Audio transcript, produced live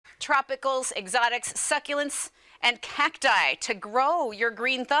tropicals, exotics, succulents, and cacti to grow your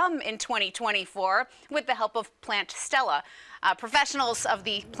green thumb in 2024 with the help of Plant Stella. Professionals of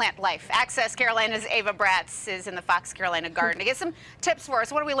the plant life. Access Carolina's Ava Bratz is in the Fox Carolina garden to get some tips for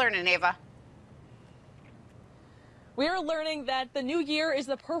us. What are we learning, Ava? We are learning that the new year is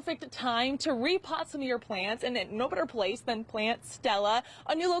the perfect time to repot some of your plants, and no better place than Plant Stella.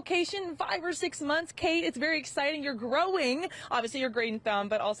 A new location, 5 or 6 months. Kate, it's very exciting. You're growing, obviously, your green thumb,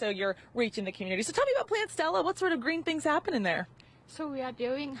 but also you're reaching the community. So tell me about Plant Stella. What sort of green things happen in there? So we are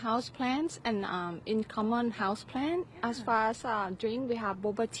doing house plants and in common house plant. As far as drink, we have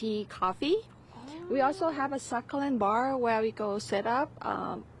boba tea, coffee. We also have a succulent bar where we go set up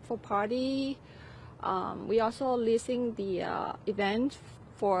for party. We also leasing the event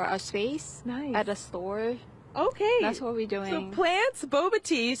for a space at a store. Okay. That's what we're doing. So plants, boba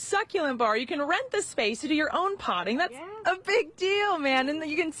tea, succulent bar. You can rent the space to do your own potting. That's a big deal, man. And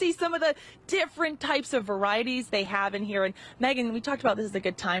you can see some of the different types of varieties they have in here. And Megan, we talked about this is a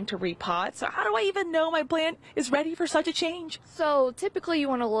good time to repot. So how do I even know my plant is ready for such a change? So typically you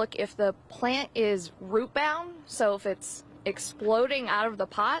want to look if the plant is root bound. So if it's exploding out of the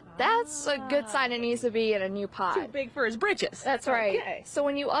pot, that's a good sign it needs to be in a new pot. Too big for his britches. That's right. Okay. So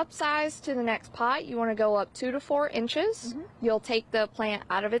when you upsize to the next pot, you want to go up 2 to 4 inches. You'll take the plant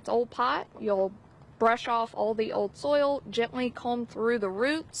out of its old pot. You'll brush off all the old soil, gently comb through the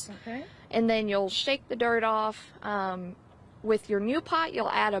roots, and then you'll shake the dirt off. With your new pot, you'll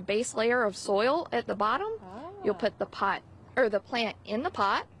add a base layer of soil at the bottom. You'll put the pot or the plant in the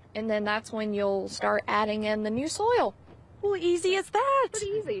pot, and then that's when you'll start adding in the new soil. Well, easy as that. Pretty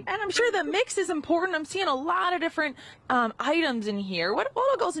easy. And I'm sure the mix is important. I'm seeing a lot of different items in here. What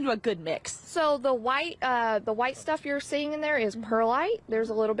all goes into a good mix? So the white stuff you're seeing in there is perlite. There's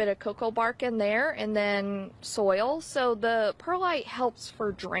a little bit of cocoa bark in there, and then soil. So the perlite helps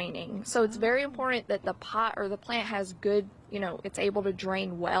for draining. So it's very important that the pot or the plant has good, it's able to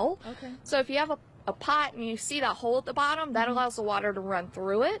drain well. Okay. So if you have a pot and you see that hole at the bottom, that allows the water to run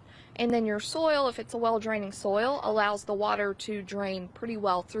through it. And then your soil, if it's a well-draining soil, allows the water to drain pretty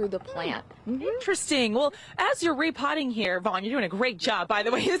well through the plant. Interesting. Well, as you're repotting here, Vaughn, you're doing a great job, by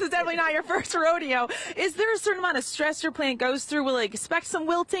the way. This is definitely not your first rodeo. Is there a certain amount of stress your plant goes through? Will it expect some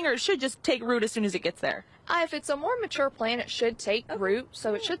wilting, or it should just take root as soon as it gets there? If it's a more mature plant, it should take root,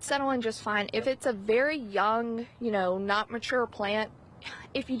 so it should settle in just fine. If it's a very young, not mature plant,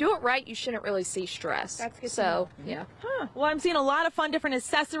 if you do it right, you shouldn't really see stress. That's good. So, yeah. Well, I'm seeing a lot of fun different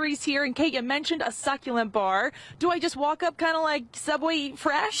accessories here. And Kate, you mentioned a succulent bar. Do I just walk up kind of like Subway Eat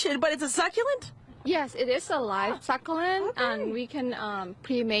Fresh, but it's a succulent? Yes, it is a live succulent, and we can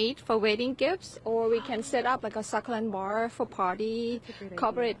pre-made for wedding gifts, or we can set up like a succulent bar for party,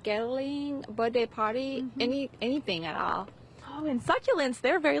 corporate gathering, birthday party, anything at all. Oh, and succulents,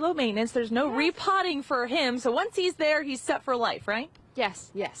 they're very low maintenance. There's no repotting for him. So once he's there, he's set for life, right?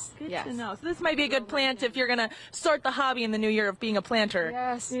 Yes. Good to know. So this might be a good plant if you're going to start the hobby in the new year of being a planter.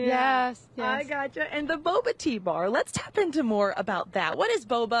 Yes. I gotcha. And the boba tea bar, let's tap into more about that. What is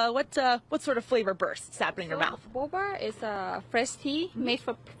boba? What sort of flavor bursts happen in your mouth? Boba is a fresh tea, made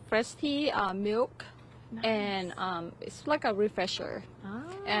from fresh tea, milk, and it's like a refresher.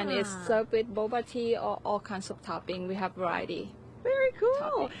 And it's served with boba tea or all kinds of topping. We have variety. Very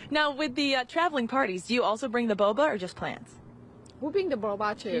cool. Now, with the traveling parties, do you also bring the boba or just plants? We'll bring the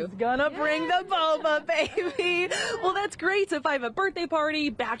boba too. She's gonna bring the boba, baby. Well, that's great. So if I have a birthday party,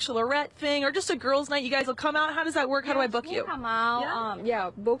 bachelorette thing, or just a girls' night, you guys will come out. How does that work? How do I book you? Come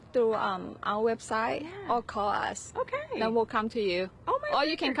out. Book through our website or call us. Okay. Then we'll come to you. Oh my! Or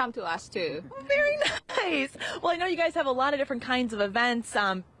you can come to us too. Very nice. Well, I know you guys have a lot of different kinds of events.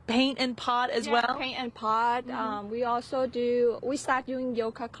 Paint and pot as well. Paint and pot. We also we start doing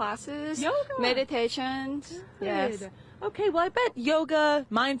yoga classes, meditations. Yes. Okay, well, I bet yoga,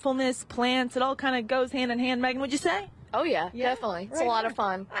 mindfulness, plants, it all kind of goes hand in hand, Megan, would you say? Oh, yeah, definitely. It's a lot of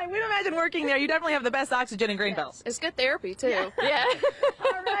fun. I would imagine working there. You definitely have the best oxygen in Greenville. It's good therapy, too. Yeah.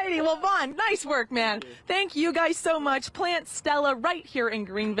 All righty. Well, Vaughn, nice work, man. Thank you guys so much. Plant Stella right here in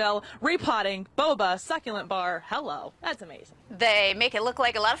Greenville. Repotting, boba, succulent bar. Hello. That's amazing. They make it look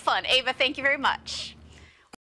like a lot of fun. Ava, thank you very much.